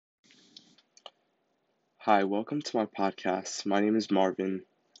Hi, welcome to my podcast. My name is Marvin,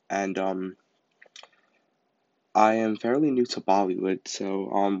 and I am fairly new to Bollywood. So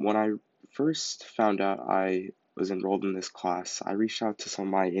when I first found out I was enrolled in this class, I reached out to some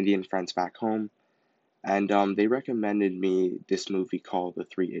of my Indian friends back home, and they recommended me this movie called The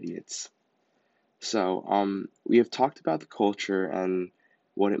Three Idiots. So we have talked about the culture and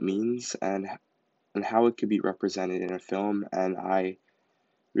what it means and how it could be represented in a film, and I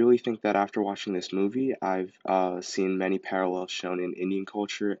really think that after watching this movie, I've seen many parallels shown in Indian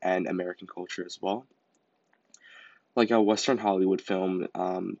culture and American culture as well. Like a Western Hollywood film,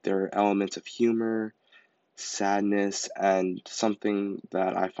 there are elements of humor, sadness, and something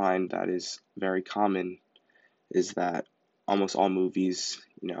that I find that is very common is that almost all movies,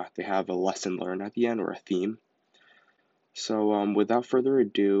 they have a lesson learned at the end or a theme. So without further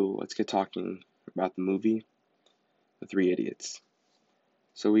ado, let's get talking about the movie, The Three Idiots.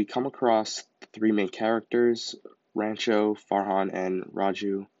 So we come across the three main characters, Rancho, Farhan, and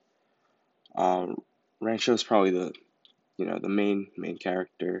Raju. Uh, Rancho is probably the main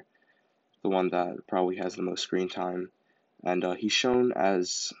character, the one that probably has the most screen time, and he's shown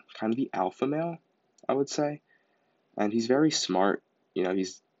as kind of the alpha male, I would say, and he's very smart.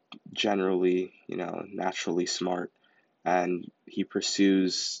 He's generally, naturally smart, and he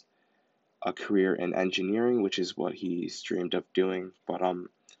pursues a career in engineering, which is what he's dreamed of doing. But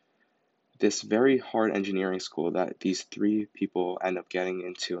this very hard engineering school that these three people end up getting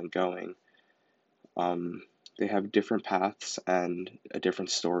into and going, um, they have different paths and a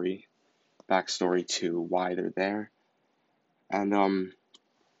different backstory to why they're there. And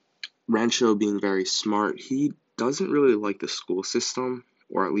Rancho, being very smart, he doesn't really like the school system,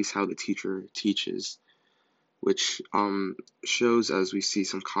 or at least how the teacher teaches, which shows as we see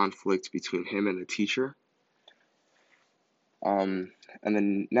some conflict between him and the teacher. Um, and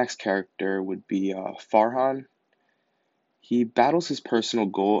the next character would be Farhan. He battles his personal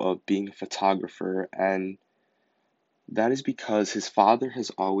goal of being a photographer, and that is because his father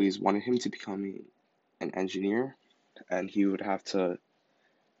has always wanted him to become an engineer, and he would have to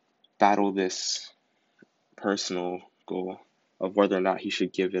battle this personal goal of whether or not he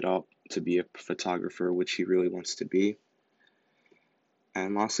should give it up to be a photographer, which he really wants to be.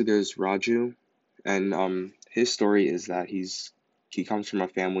 And lastly, there's Raju, and his story is that he comes from a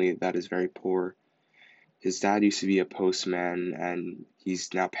family that is very poor. His dad used to be a postman, and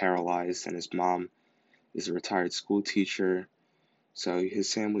he's now paralyzed, and his mom is a retired school teacher. So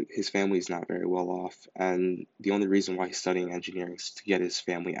his family is not very well off, and the only reason why he's studying engineering is to get his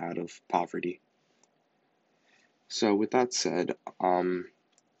family out of poverty. So with that said,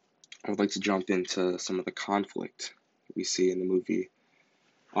 I would like to jump into some of the conflict we see in the movie.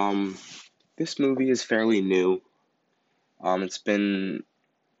 Um, this movie is fairly new. It's been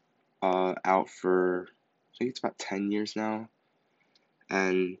out for I think it's about 10 years now,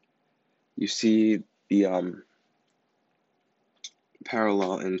 and you see the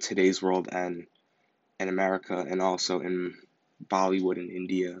parallel in today's world and in America, and also in Bollywood in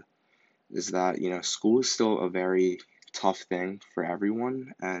India, is that school is still a very tough thing for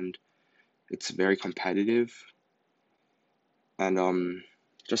everyone, and it's very competitive. And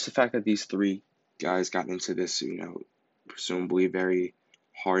just the fact that these three guys got into this, presumably very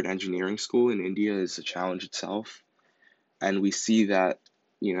hard engineering school in India is a challenge itself. And we see that,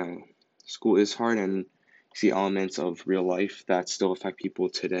 you know, school is hard, and you see elements of real life that still affect people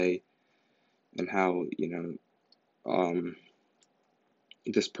today, and how,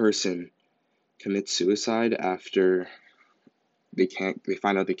 this person commits suicide after they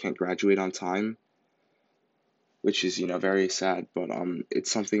find out they can't graduate on time, which is, very sad, but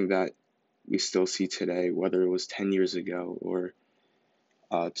it's something that we still see today, whether it was 10 years ago or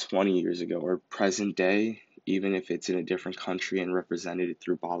 20 years ago or present day, even if it's in a different country and represented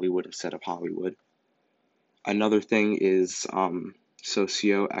through Bollywood instead of Hollywood. Another thing is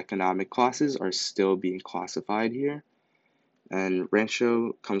socioeconomic classes are still being classified here. And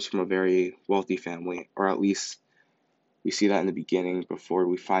Rancho comes from a very wealthy family, or at least we see that in the beginning before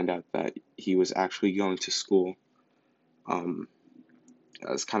we find out that he was actually going to school um,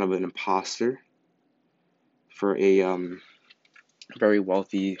 as kind of an imposter for a very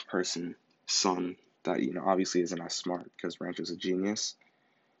wealthy person, son, that obviously isn't as smart because Rancho's a genius,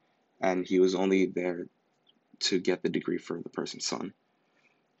 and he was only there to get the degree for the person's son.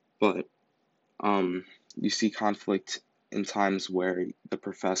 But you see conflict in times where the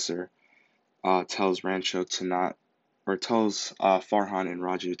professor tells Rancho to not, or tells Farhan and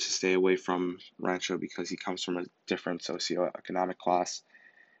Raju to stay away from Rancho because he comes from a different socioeconomic class,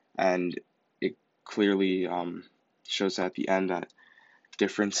 and it clearly shows at the end that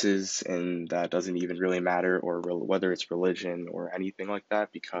differences, and that doesn't even really matter, or whether it's religion or anything like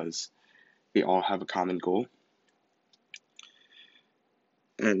that, because they all have a common goal.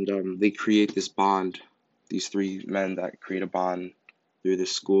 And they create this bond, these three men that create a bond through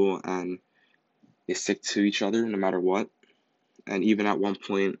this school, and they stick to each other no matter what. And even at one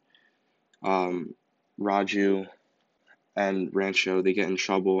point, um, Raju and Rancho, they get in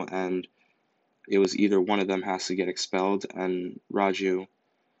trouble, and it was either one of them has to get expelled, and Raju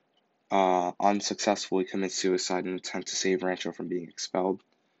unsuccessfully commits suicide in an attempt to save Rancho from being expelled,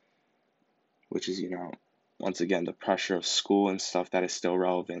 which is, once again, the pressure of school and stuff that is still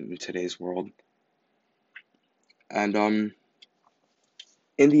relevant in today's world. And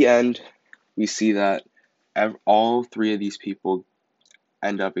in the end, we see that all three of these people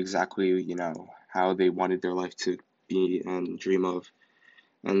end up exactly, how they wanted their life to be and dream of.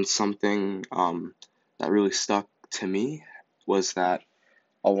 And something that really stuck to me was that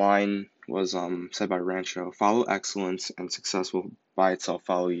a line was said by Rancho: "Follow excellence, and success will by itself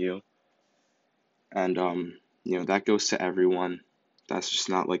follow you." And that goes to everyone. That's just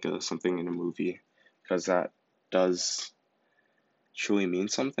not like something in a movie, because that does truly mean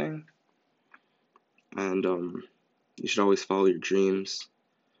something. And you should always follow your dreams,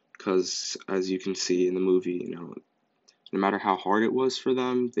 because as you can see in the movie, no matter how hard it was for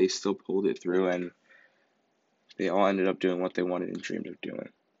them, they still pulled it through, and they all ended up doing what they wanted and dreamed of doing.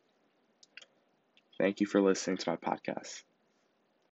 Thank you for listening to my podcast.